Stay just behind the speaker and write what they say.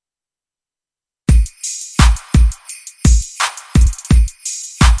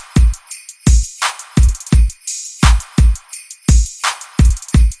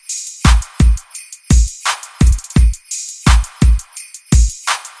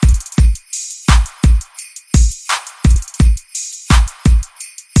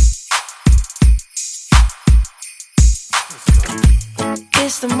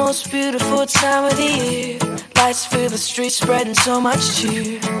It's the most beautiful time of the year. Lights fill the streets, spreading so much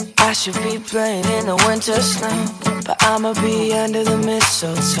cheer. I should be playing in the winter snow, but I'ma be under the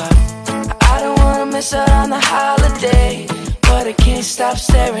mistletoe. I don't wanna miss out on the holiday, but I can't stop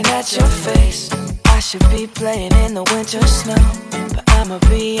staring at your face. I should be playing in the winter snow, but I'ma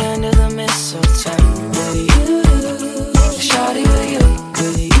be under the mistletoe. With you, shawty, with you,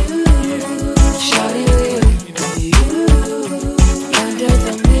 with you, shawty, with you, with you, under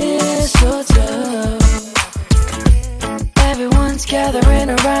the mistletoe. Everyone's gathering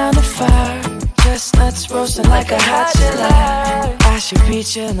around the fire, chestnuts roasting like a hot July. I should be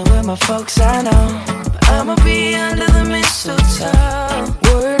chilling with my folks, I know, but I'ma be under the mistletoe.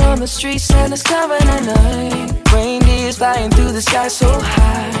 Word on the street, Santa's coming tonight. Reindeer's flying through the sky so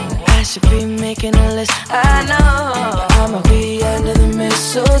high. I should be making a list, I know, but I'ma be under the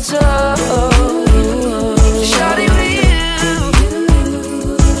mistletoe. Shawty with you,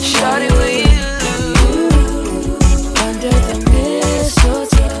 shawty with you, under the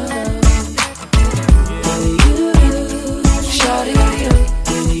mistletoe. With you, shawty with you,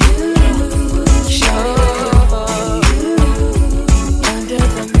 with you, shawty with you, under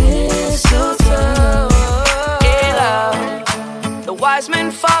the mistletoe. Yeah, the wise men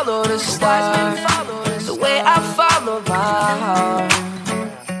follow the star, the way I follow my heart,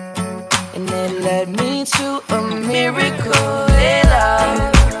 and it led me to a miracle. Hey,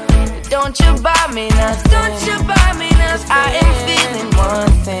 love, don't you buy me nothing, don't you buy me nothing. I am feeling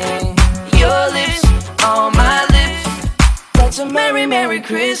one thing, your lips on my lips. That's a merry, merry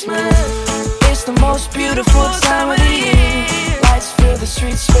Christmas. It's the most beautiful time of the year. Lights fill the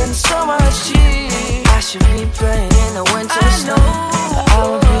streets, spend so much cheer. I should be playing in the winter snow, but I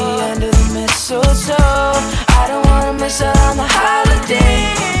will be under the mistletoe. I don't wanna miss out on the holiday,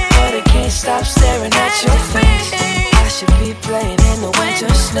 but I can't stop staring at your face. I should be playing in the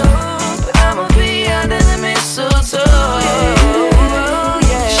winter snow, but I'ma be under the mistletoe. Yeah.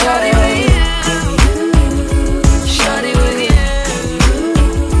 Shawty with you, shawty with you,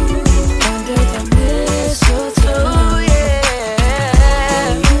 under the mistletoe. Yeah.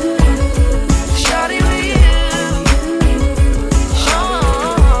 Shawty with you,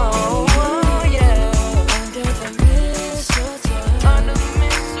 oh yeah, under the mistletoe, under the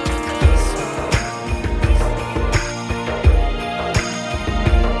mistletoe.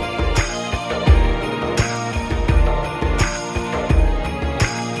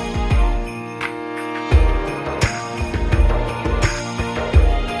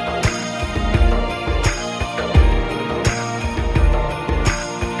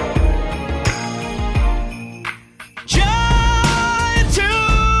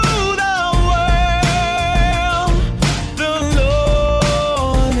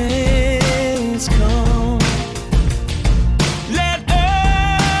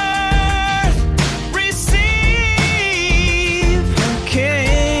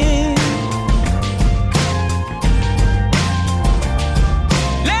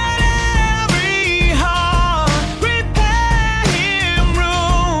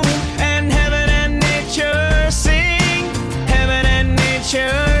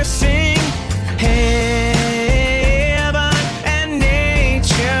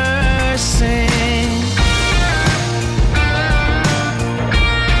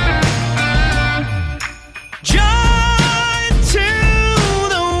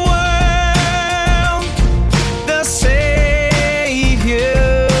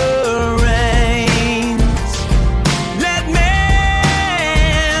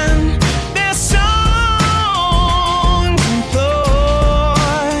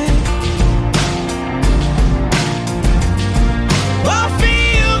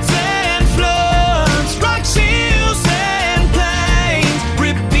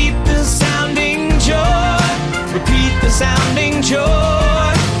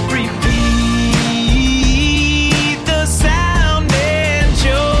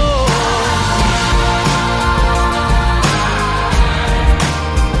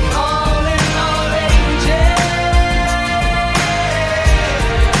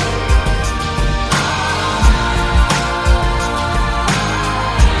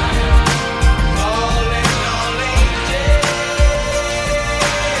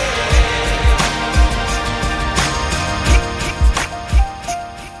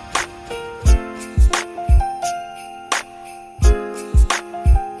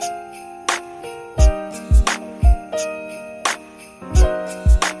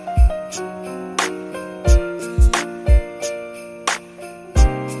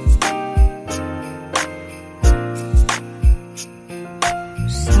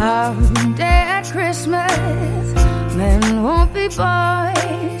 Someday at Christmas Men won't be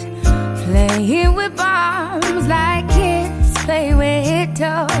boys, playing with bombs like kids play with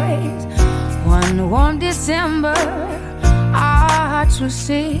toys. One warm December, our hearts will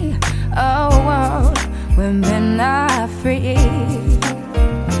see a world where men are free.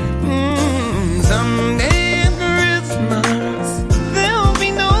 Someday at Christmas, there'll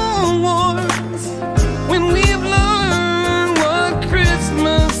be no wars when we've learned what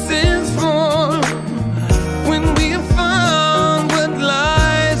Christmas is for. When we've found what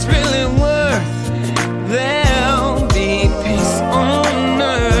life's really worth, there'll be peace on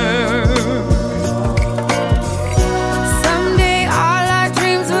earth. Someday all our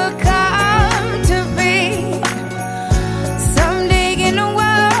dreams will come to be. Someday in a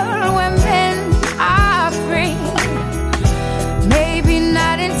world where men are free. Maybe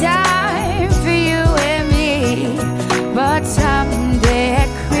not in time for you and me, but someday at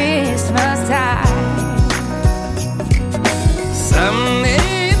Christmas time.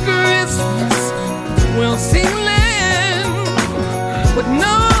 Someday at Christmas, we'll see land with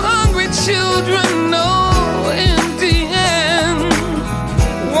no hungry children, no empty hand.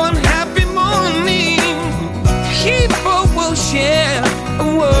 One happy morning, people will share a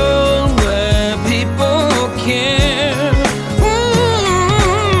world where people care.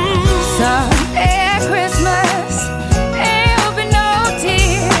 Someday at Christmas, there'll be no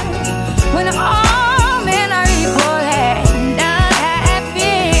tears when all men are equal and none have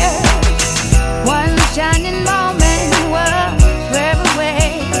fear. One shining moment will sweep away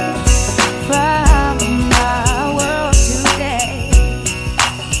from our world today.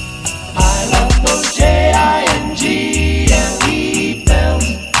 I love those J-I-N-G-L-E bells.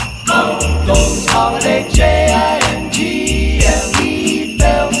 Oh, those holiday J-I-N-G-L-E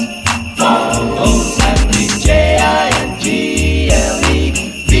bells. Oh, those happy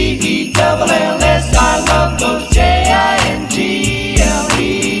J-I-N-G-L-E-B-E-double-L-S. I love those J-I-N-G-L-E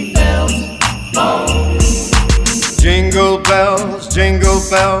bells. Oh. Jingle bells,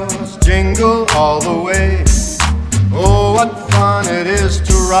 jingle all the way. Oh, what fun it is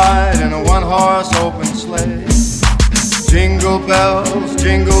to ride in a one-horse open sleigh. Jingle bells,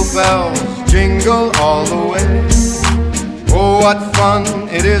 jingle all the way. Oh, what fun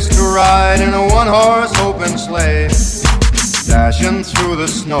it is to ride in a one-horse open sleigh. Dashing through the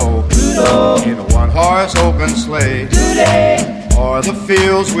snow in a one-horse open sleigh. O'er the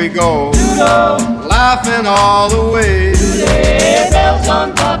fields we go, laughing all the way. Bells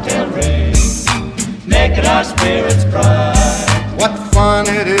on bobtail ring, making our spirits bright. What fun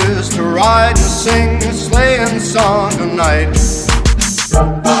it is to ride and sing a sleighing song tonight.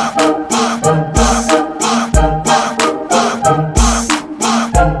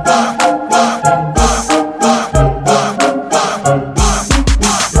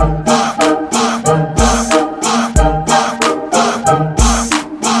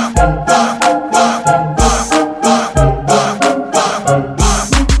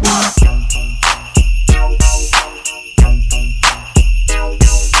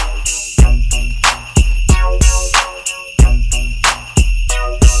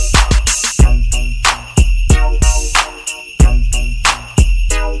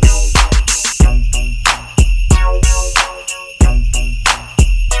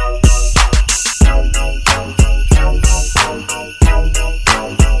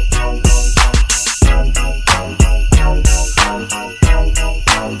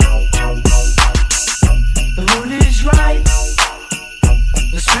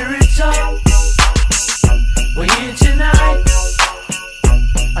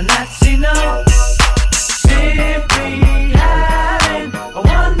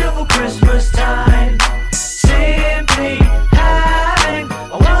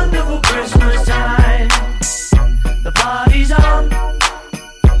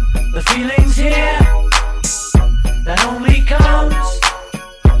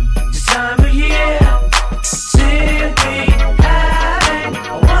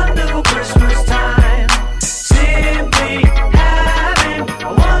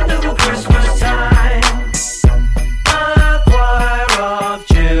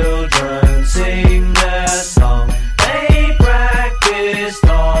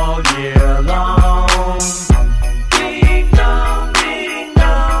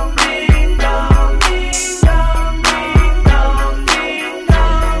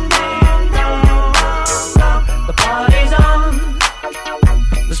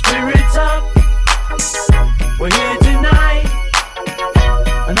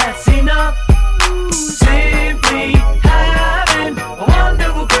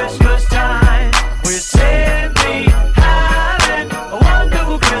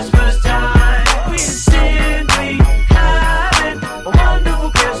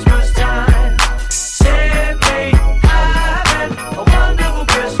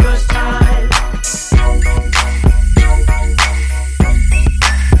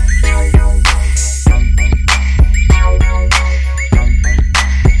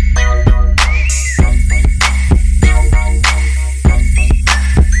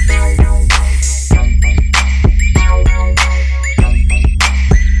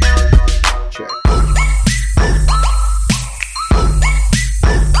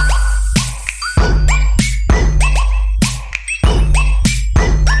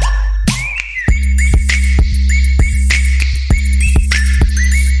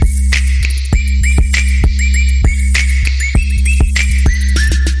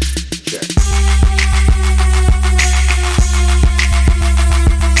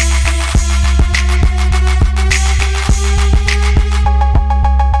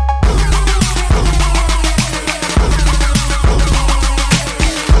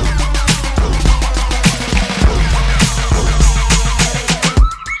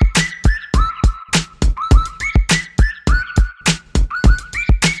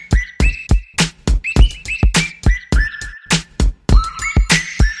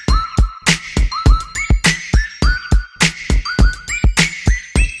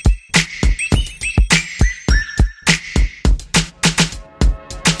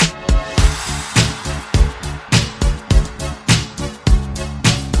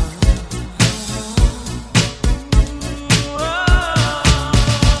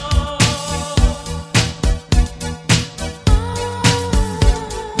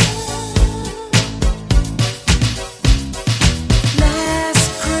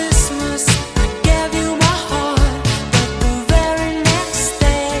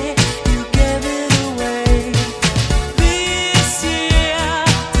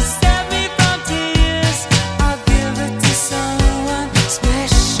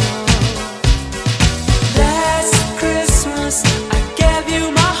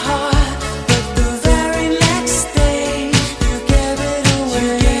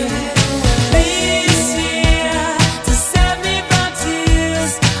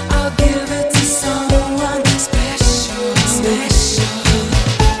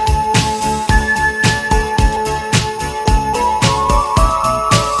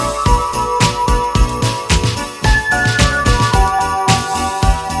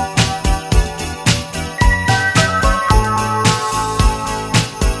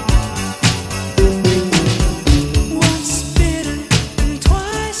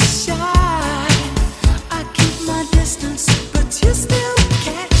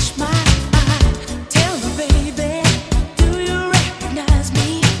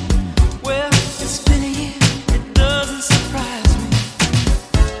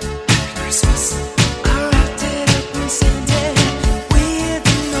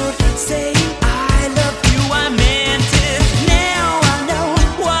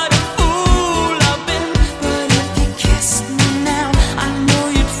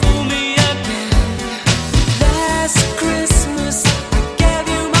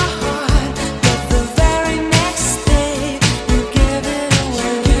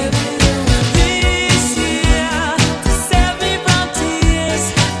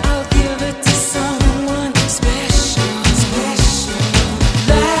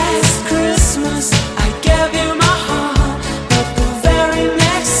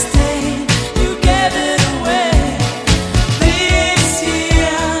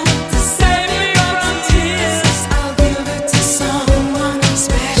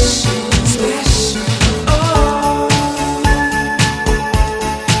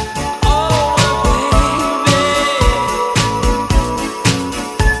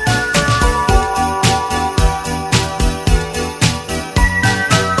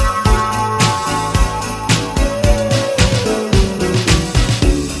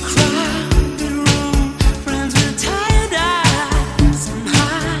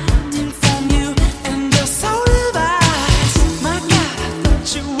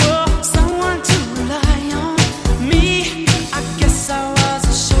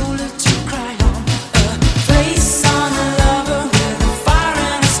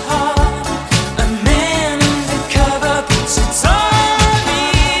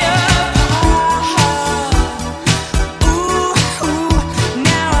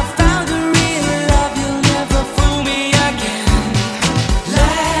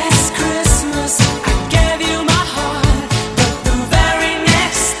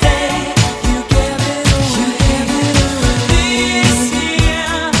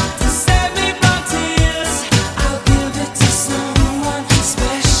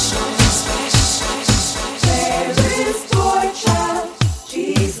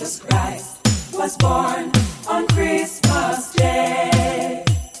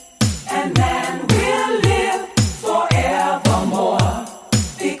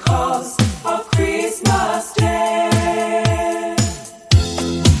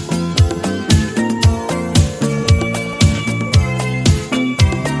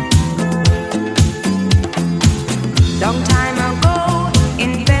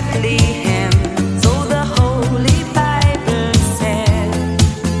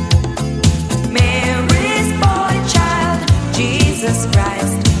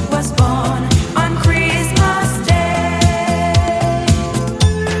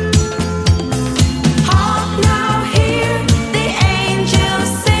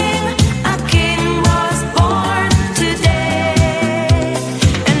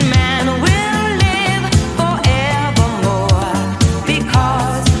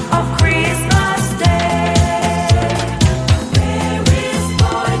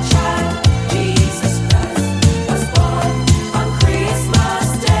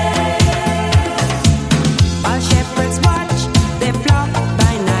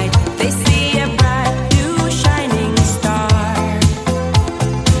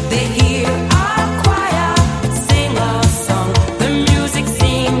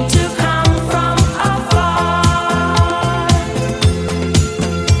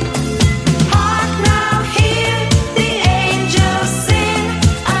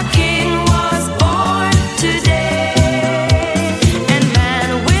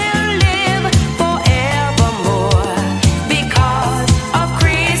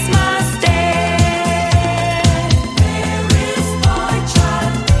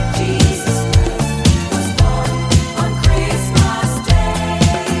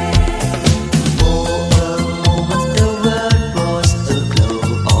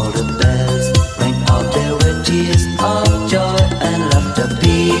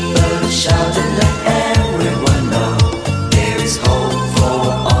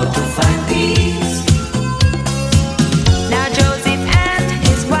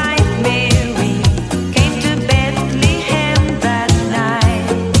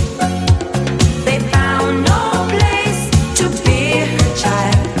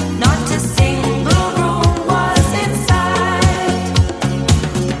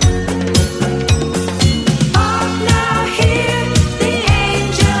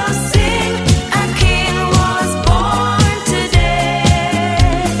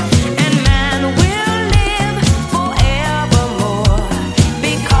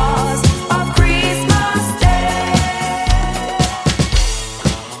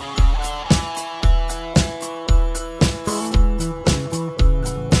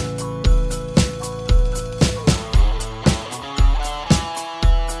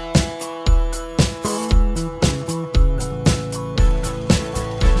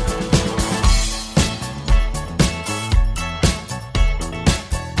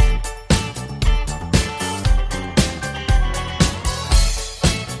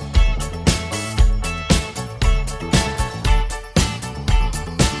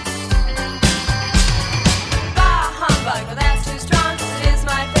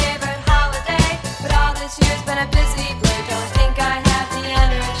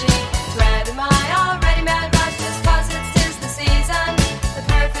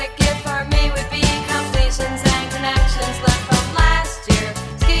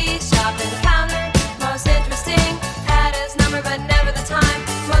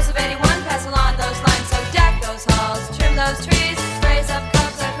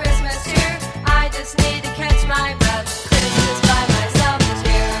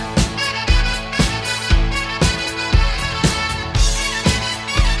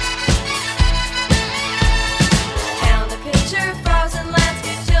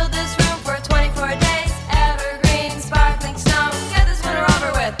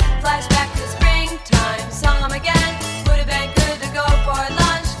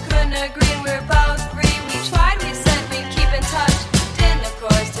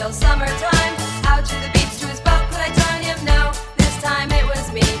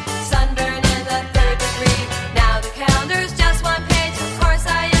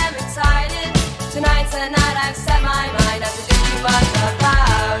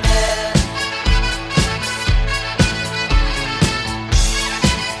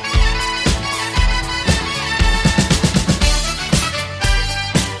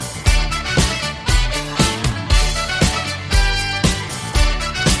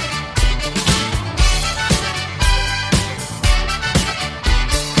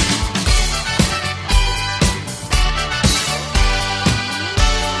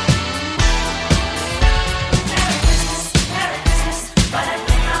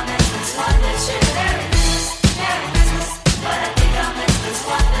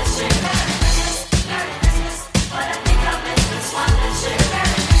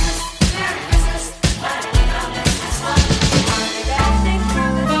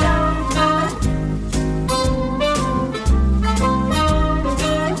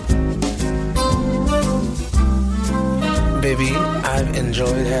 Baby, I've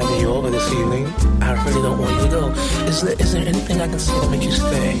enjoyed having you over this evening. I really don't want you to go. Is there anything I can say to make you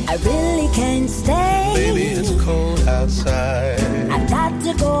stay? I really can't stay. Baby, it's cold outside. I've got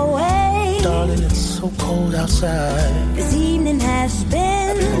to go so cold outside. This evening has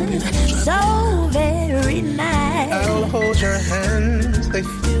been so very nice. I'll hold your hands, they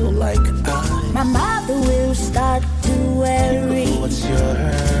feel like ice. My mother will start to worry. What's your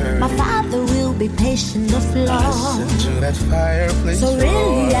hurry? My father will be pacing the floor. Listen to that fireplace So really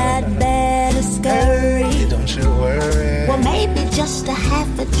roar. I'd better scurry. Hey, don't you worry. Well, maybe just a half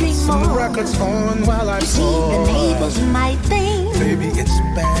a drink Some more. records on while I You see, the pour. neighbors might think, Baby, it's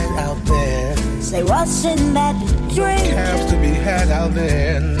bad out there. say what's in that drink? Calves to be had out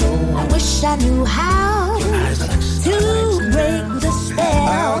there. No, I wish I knew how eyes like to stars. break the spell.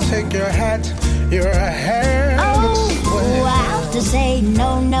 I'll take your hat, your hair. Oh, I have to say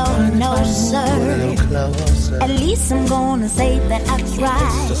no, no, no, A sir. little closer. At least I'm gonna say that I The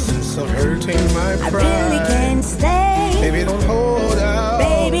tried. sense of hurting my I pride. really can't stay. Baby, don't hold out.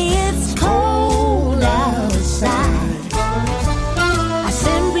 Baby, it's cold outside. I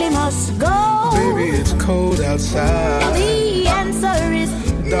simply must go. Baby, it's cold outside. The answer is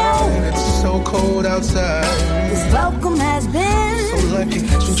no. Darling, it's so cold outside. This welcome has been So lucky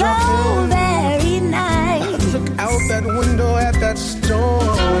that you so dropped in. very nice. Look out that window at that storm.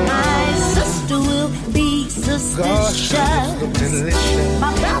 My sister will be Gosh, suspicious. look delicious.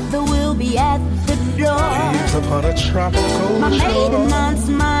 My brother will be at the door. Waves upon a tropical My maiden shore. aunt's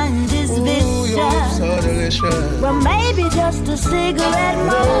mind is Ooh, you're vicious. so delicious. Well, maybe just a cigarette Oh,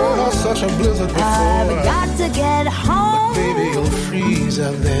 more. such a blizzard I've before. got to get home. Baby, you'll freeze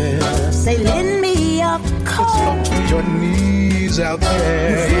out there. Say, lend me a It's up coat. to your knees out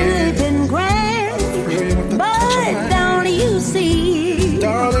there. Sleeping grand, Free with the touch of but my don't you see?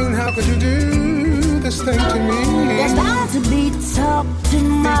 Darling, how could you do this thing to me? There's bound to be talk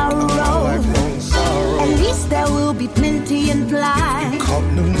tomorrow. Lifelong sorrow. At least there will be plenty implied. Caught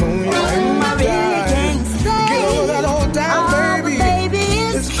pneumonia and I really died. can't stay. Get over that old doubt, Oh, baby. baby,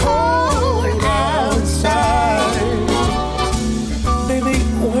 it's cold outside. Baby,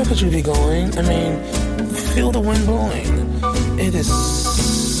 where could you be going? I mean, feel the wind blowing. It is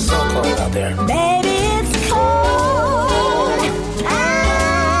so cold out there. Baby, it's cold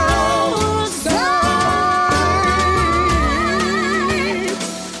outside.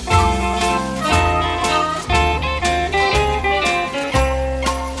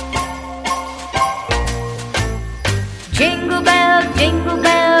 Jingle bell, jingle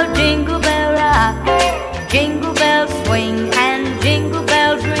bell, jingle bell rock. Jingle bells swing and jingle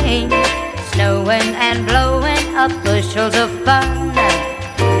bells ring. Snowing and blowing up bushels of fun.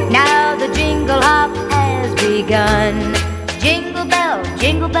 Now the jingle hop has begun. Jingle bell,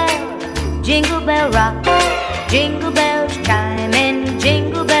 jingle bell, jingle bell rock. Jingle bells chime in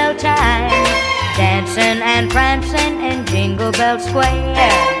jingle bell time. Dancing and prancing in Jingle Bell Square.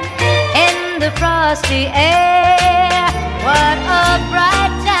 In the frosty air, what a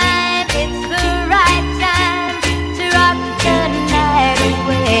bright time. It's the right time to rock the night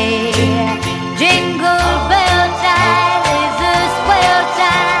away. Jingle bell time is a swell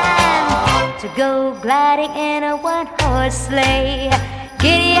time to go gliding in a one-horse sleigh.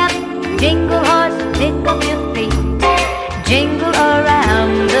 Giddy up, jingle horse, pick up your feet. Jingle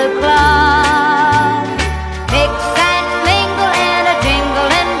around the clock. Mix and mingle in a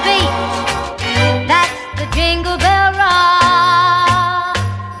jingling beat. That's the Jingle Bell Rock.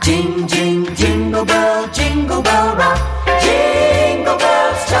 Jing, jing, jingle bell rock. Jingle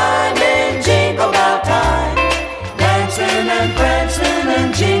bells chime in jingle bell time. Dancing and prancing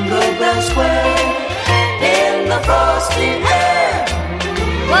in Jingle Bell Square. In the frosty air.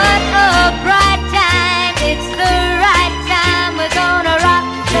 What a bright time. It's the right time. We're gonna rock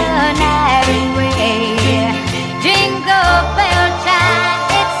the night away. Jingle bell time.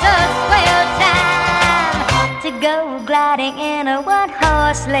 It's a swell time to go gliding in a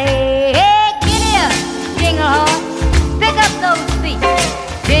one-horse sleigh. Hey, giddy up, jingle horse. Pick up those feet.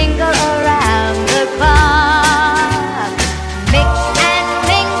 Jingle around the clock. Mix and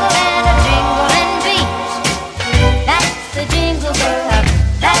mingle and a jingling beat. That's the jingle bell.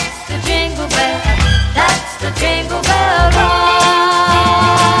 That's the jingle bell. That's the Jingle Bell Rock.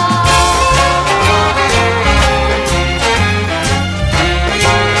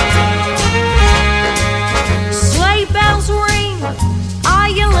 Sleigh bells ring, are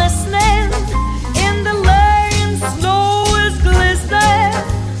you listening? In the lane, snow is glistening.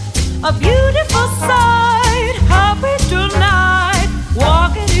 A beautiful sight, happy tonight,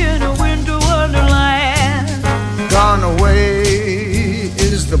 walking in a winter wonderland. Gone away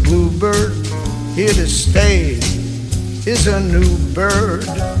is the bluebird, here to stay is a new bird.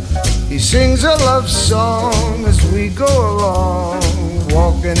 He sings a love song as we go along,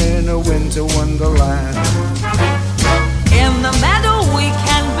 walking in a winter wonderland. In the meadow we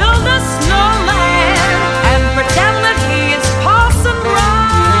can build a snowman.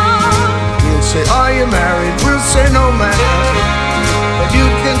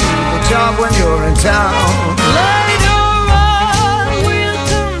 job when you're in town. Later on, we'll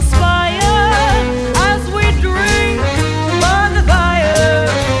conspire as we drink by the fire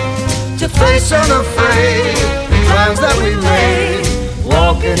To face unafraid the plans that we made,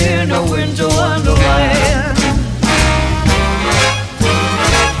 walking in a winter wonderland.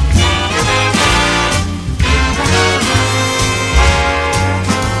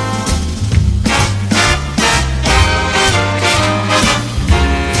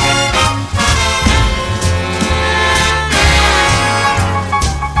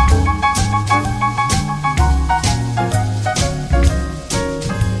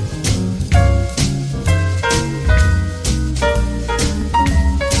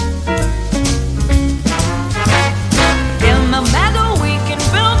 In the meadow we can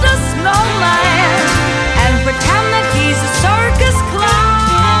build a snowman and pretend that he's a circus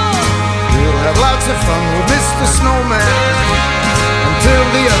clown. we'll have lots of fun with Mr. Snowman until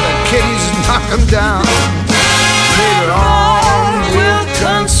the other kitties knock him down. Later on we'll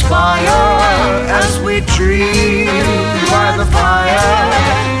conspire as we dream by the fire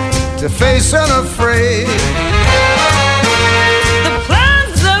to face unafraid The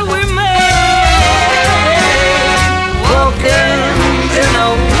plans that we made, walking in a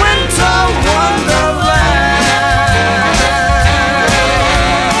winter wonderland.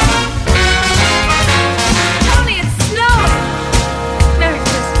 Honey, it's snowing. Merry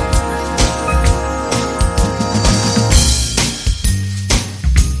Christmas.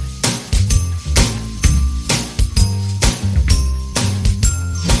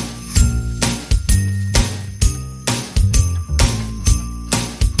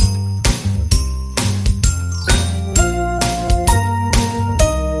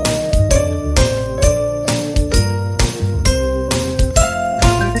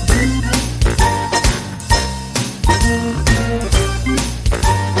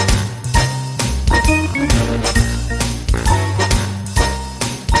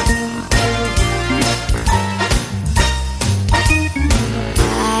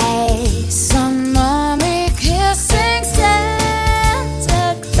 I saw Mommy kissing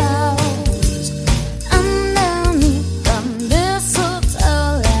Santa Claus underneath the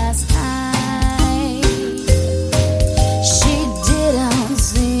mistletoe last night. She didn't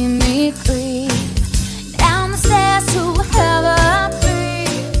see me creep down the stairs to have a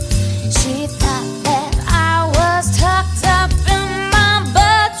peep. She thought that I was tucked up in my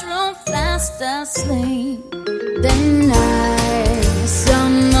bedroom fast asleep. Then I saw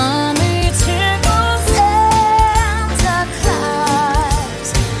Mommy tickle Santa Claus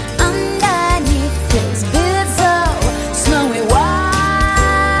underneath his beard so snowy white.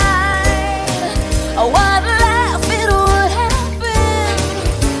 Oh, what a laugh it would have been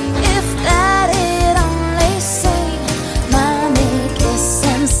if Daddy'd only seen Mommy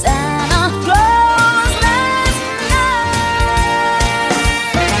kissing Santa Claus last night.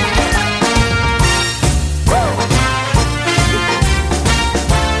 Woo!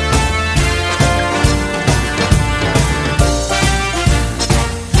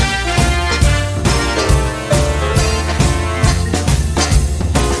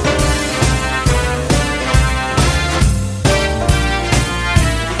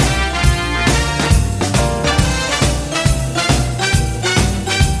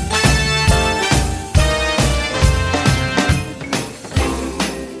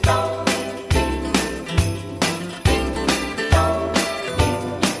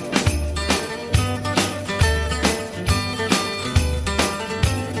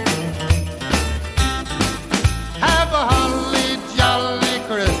 Have a holly jolly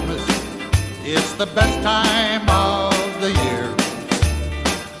Christmas. It's the best time of the year.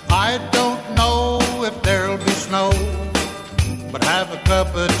 I don't know if there'll be snow, but have a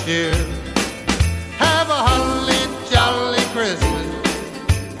cup of cheer. Have a holly jolly Christmas.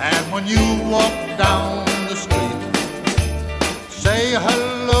 And when you walk down the street, say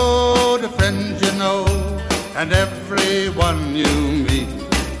hello to friends you know and everyone you meet.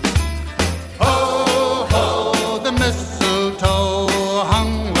 Ho, ho, the mistletoe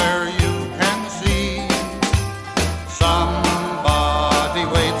hung where you can see. Somebody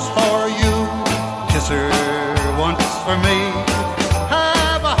waits for you, kiss her once for me.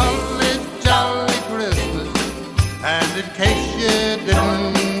 Have a holly jolly Christmas, and in case you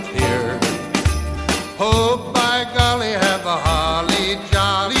didn't hear, oh by golly, have a holly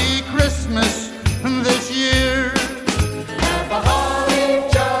jolly Christmas this year. Have a holly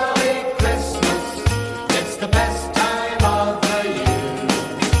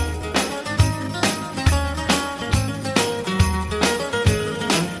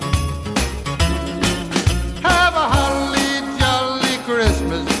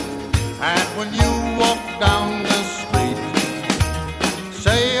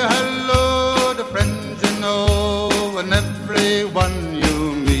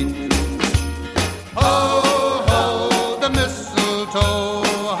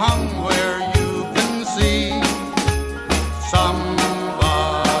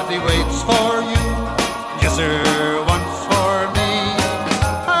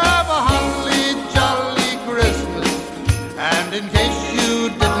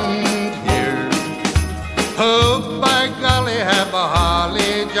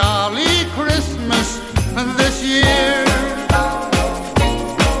jolly Christmas this year.